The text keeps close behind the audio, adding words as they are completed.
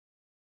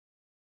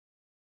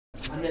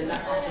And then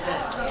that's up to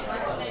them.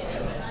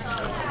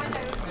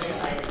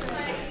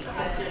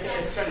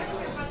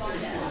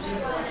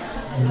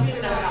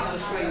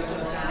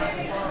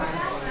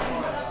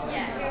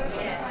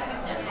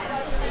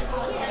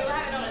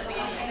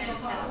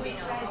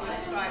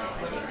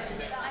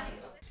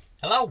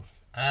 Hello,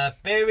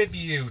 beer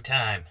review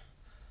time.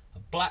 A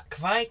black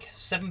Kveik,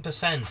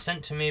 7%,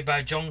 sent to me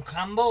by John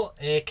Campbell,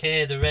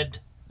 aka the Red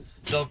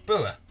Dog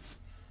Brewer.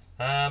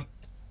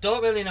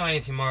 Don't really know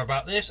anything more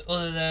about this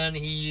other than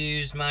he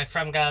used my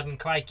Framgarden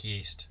Kveik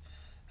yeast.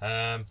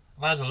 I've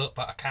had a look,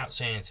 but I can't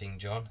say anything,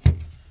 John.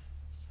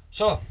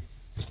 So,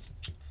 let's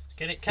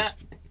get it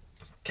capped.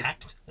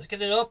 Let's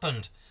get it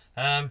opened.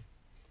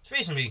 It's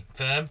reasonably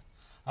firm.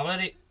 I've let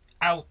it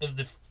out of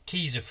the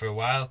keezer for a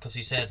while because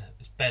he said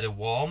it's better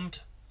warmed.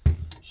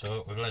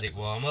 So we've let it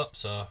warm up.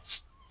 So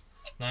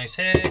nice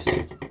hiss,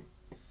 a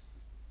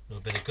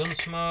little bit of gun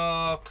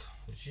smoke,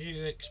 as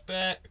you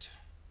expect.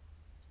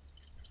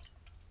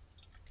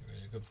 Give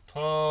it a good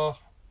pour.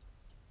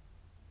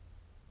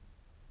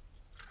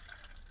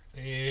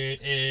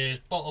 It is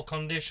bottle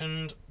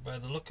conditioned by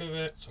the look of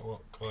it, so I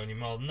won't go any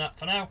more than that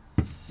for now.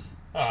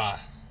 Look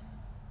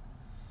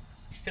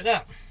at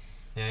that.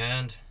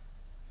 And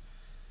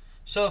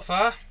so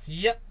far,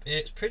 yep,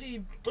 it's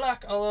pretty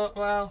black, although,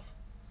 well,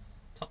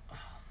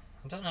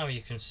 I don't know how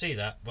you can see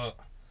that, but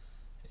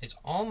it's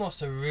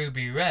almost a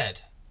ruby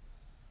red.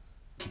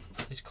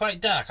 It's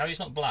quite dark. I mean, it's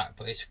not black,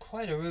 but it's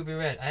quite a ruby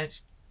red, and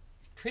it's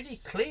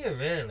pretty clear,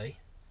 really,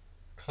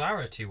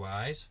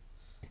 clarity-wise.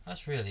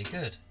 That's really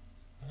good.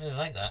 I really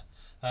like that.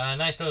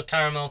 Nice little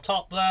caramel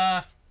top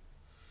there.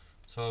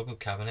 So good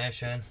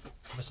carbonation.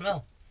 Have a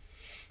smell.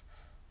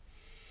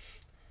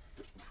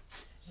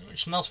 It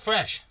smells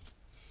fresh.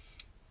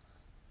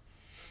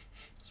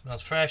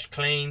 Smells fresh,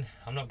 clean.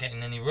 I'm not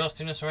getting any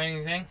rustiness or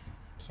anything.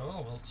 So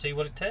we'll see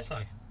what it tastes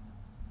like.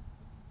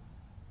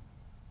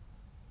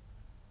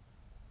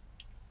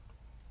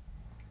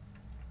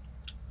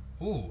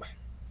 Ooh.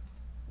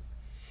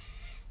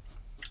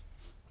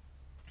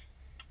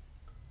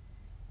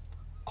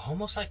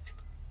 Almost like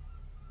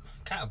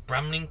kind of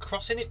brambling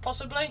cross in it,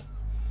 possibly.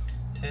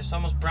 Tastes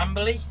almost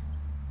brambly.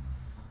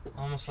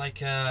 Almost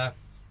like a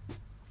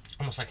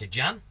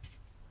jam.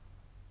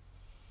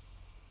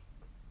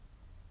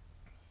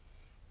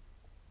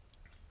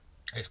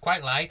 It's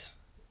quite light,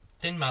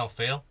 thin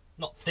mouthfeel.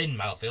 Not thin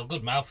mouthfeel,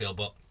 good mouthfeel,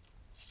 but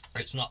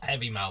it's not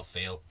heavy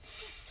mouthfeel.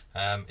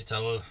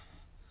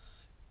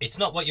 It's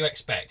not what you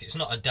expect. It's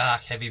not a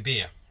dark, heavy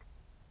beer.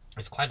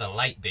 It's quite a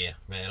light beer,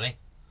 really.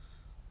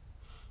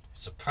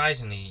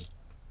 Surprisingly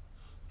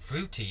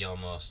fruity,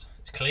 almost.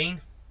 It's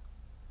clean.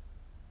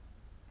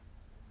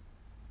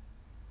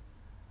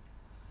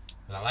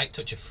 With a light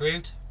touch of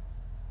fruit.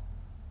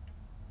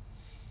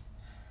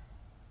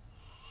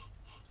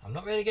 I'm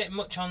not really getting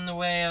much on the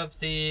way of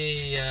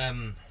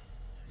the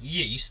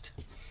yeast.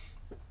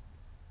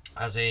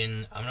 As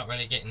in, I'm not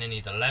really getting any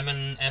of the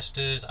lemon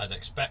esters I'd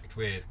expect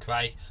with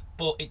Kveik,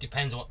 but it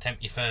depends on what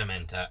temp you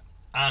ferment at.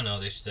 I know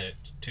this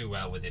too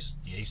well with this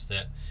yeast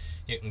that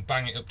you can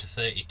bang it up to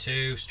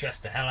 32, stress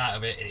the hell out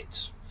of it,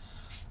 it's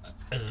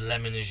as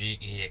lemon as you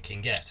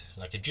can get,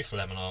 like a jiff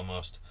lemon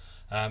almost.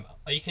 Or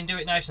you can do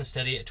it nice and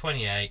steady at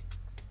 28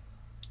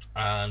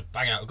 and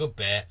bang out a good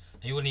beer,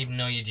 and you wouldn't even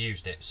know you'd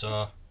used it.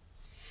 So,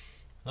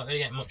 not really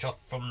getting much off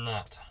from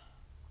that.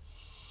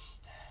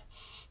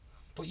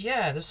 But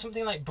yeah, there's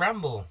something like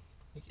bramble.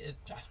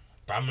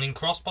 Brambling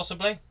cross,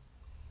 possibly.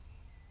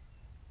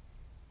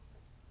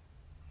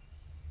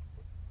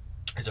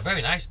 It's a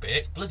very nice beer.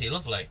 It's bloody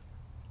lovely.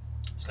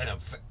 It's kind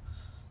of...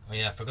 Oh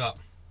yeah, I forgot.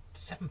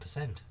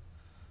 7%.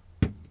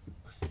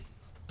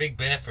 Big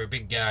beer for a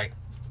big guy.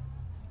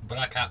 But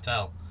I can't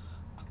tell.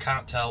 I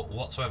can't tell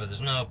whatsoever.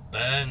 There's no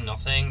burn,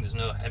 nothing. There's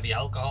no heavy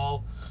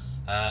alcohol.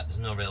 There's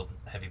no real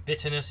heavy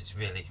bitterness.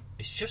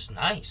 It's just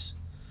nice.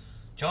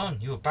 John,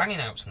 you were banging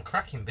out some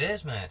cracking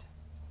beers, mate.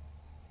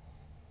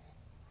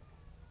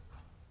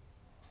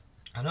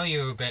 I know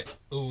you were a bit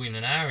oohing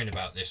and ahhing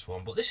about this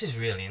one, but this is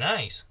really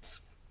nice.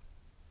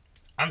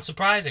 And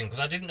surprising, because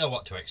I didn't know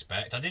what to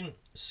expect. I didn't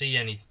see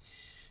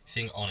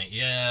anything on it.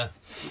 Yeah,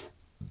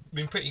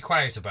 been pretty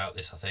quiet about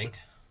this, I think.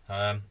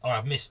 Or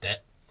I've missed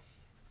it.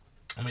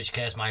 In which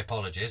case, my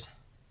apologies.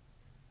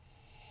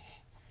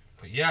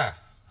 But yeah,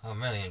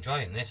 I'm really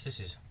enjoying this. This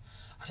is...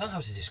 I don't know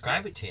how to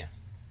describe it to you.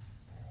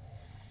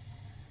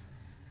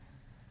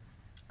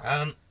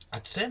 I'd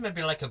say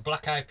maybe like a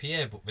black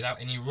IPA, but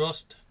without any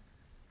rust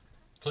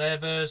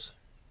flavours.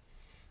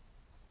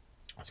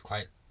 It's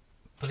quite,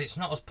 but it's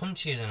not as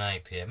punchy as an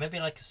IPA. Maybe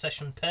like a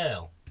session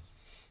pale.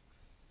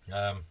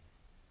 Can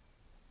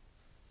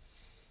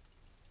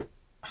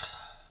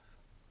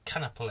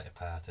I pull it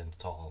apart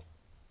at all?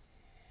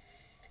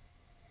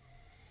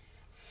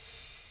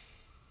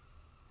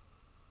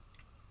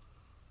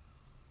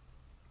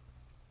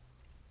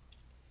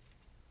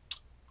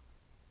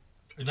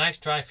 A nice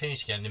dry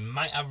finish again. They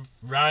might have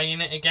rye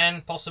in it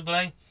again,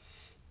 possibly,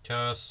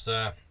 because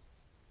there's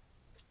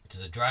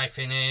a dry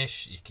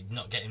finish. You're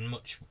not getting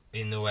much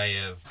in the way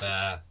of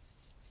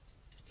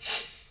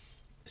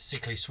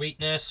sickly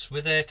sweetness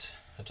with it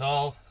at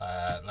all,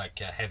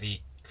 like a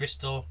heavy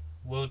crystal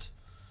wood.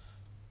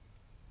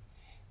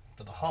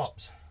 But the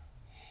hops,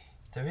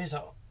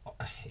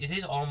 it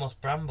is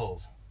almost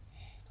brambles.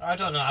 I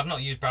don't know. I've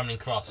not used Bramley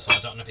Cross, so I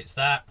don't know if it's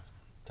that.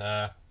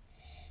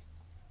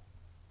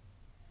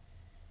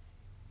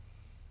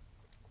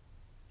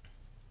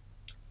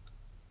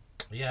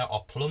 Yeah,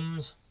 or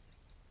plums,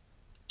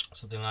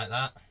 something like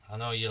that. I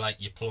know you like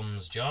your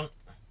plums, John.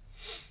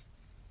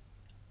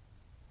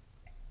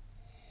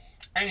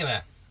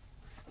 Anyway,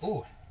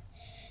 ooh,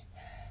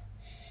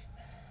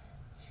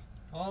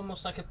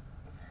 almost like a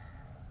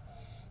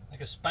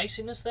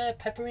spiciness there,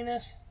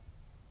 pepperiness.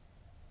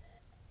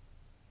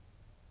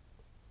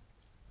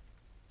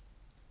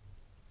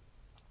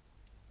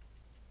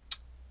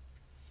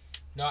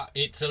 No,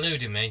 it's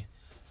eluding me.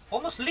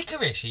 Almost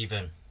licorice,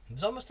 even.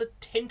 There's almost a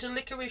hint of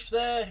licorice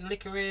there.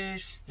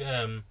 Licorice,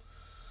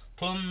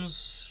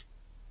 plums,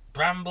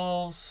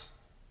 brambles.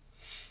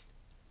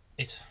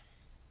 It's.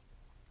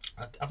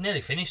 I've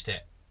nearly finished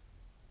it.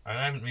 I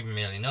haven't even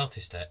really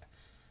noticed it.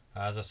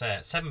 As I say,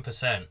 at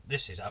 7%,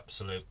 this is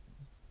absolute.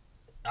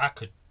 I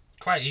could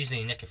quite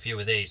easily nick a few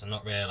of these and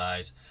not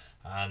realise,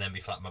 and then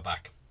be flat on my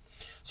back.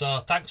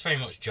 So thanks very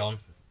much, John.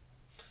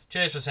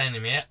 Cheers for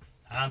sending me it,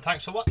 and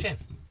thanks for watching.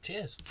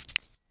 Cheers.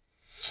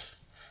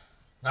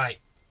 Right,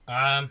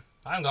 I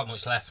haven't got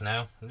much left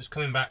now. I'm just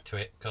coming back to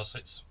it because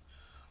it's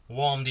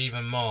warmed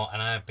even more, and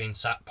I've been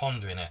sat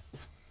pondering it.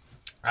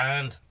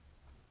 And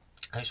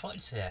I just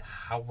wanted to say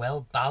how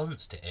well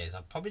balanced it is.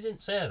 I probably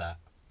didn't say that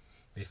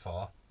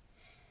before.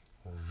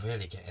 We're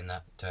really getting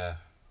that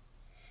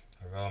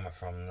aroma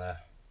from the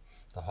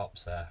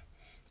hops there,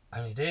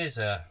 and it is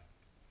a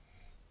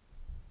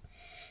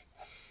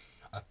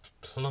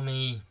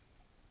plummy,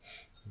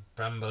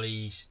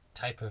 brambly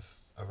type of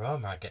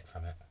aroma I get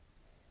from it.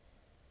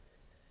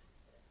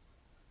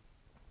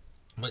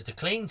 But it's a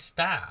clean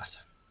start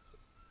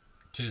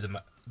to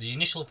the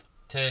initial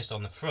taste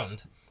on the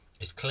front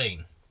is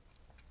clean.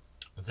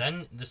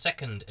 Then the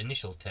second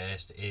initial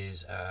taste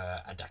is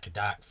a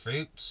dark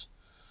fruits,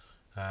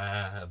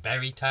 a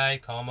berry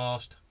type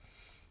almost,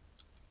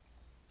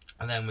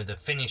 and then with a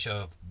finish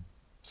of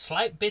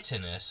slight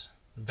bitterness,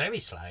 very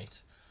slight,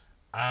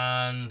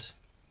 and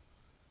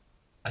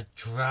a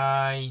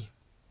dry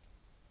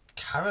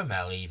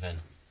caramel even.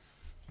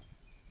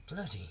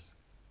 Bloody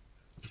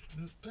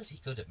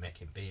good at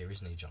making beer,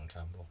 isn't he, John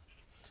Campbell?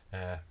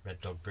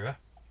 Red Dog Brewer.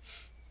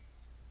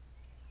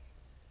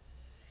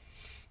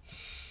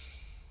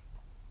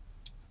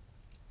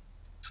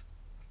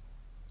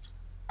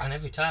 And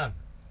every time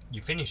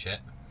you finish it,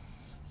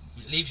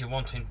 it leaves you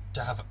wanting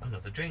to have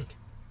another drink.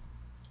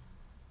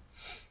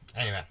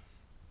 Anyway,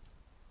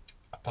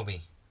 I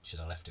probably should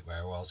have left it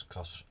where it was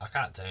because I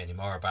can't say any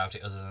more about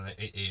it other than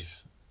it is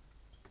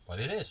what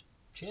it is.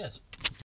 Cheers.